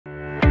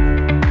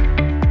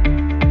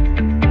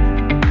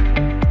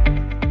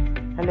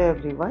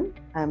everyone,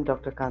 I am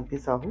Dr. Kanti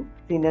Sahu,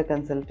 Senior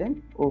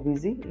Consultant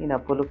OBG in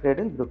Apollo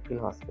Cradle,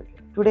 Brookfield Hospital.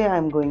 Today I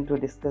am going to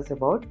discuss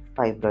about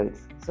fibroids.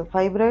 So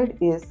fibroid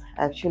is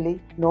actually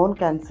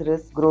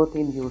non-cancerous growth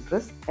in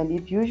uterus, and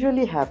it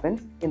usually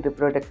happens in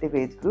reproductive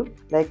age group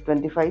like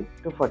 25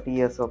 to 40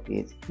 years of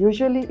age.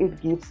 Usually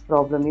it gives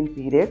problem in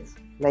periods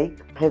like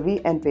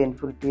heavy and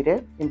painful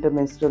period,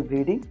 intermenstrual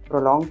bleeding,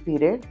 prolonged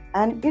period,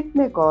 and it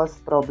may cause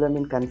problem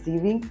in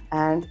conceiving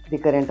and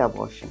recurrent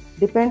abortion.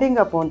 Depending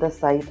upon the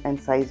site and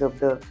size of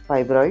the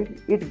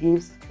fibroid, it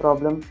gives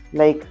problem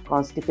like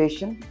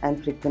constipation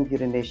and frequent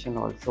urination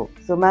also.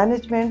 So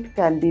management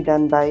can be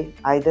done by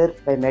either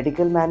by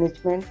medical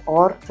management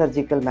or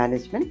surgical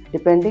management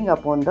depending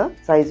upon the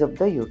size of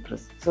the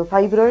uterus. So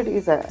fibroid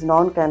is a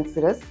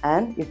non-cancerous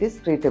and it is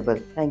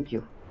treatable. Thank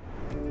you.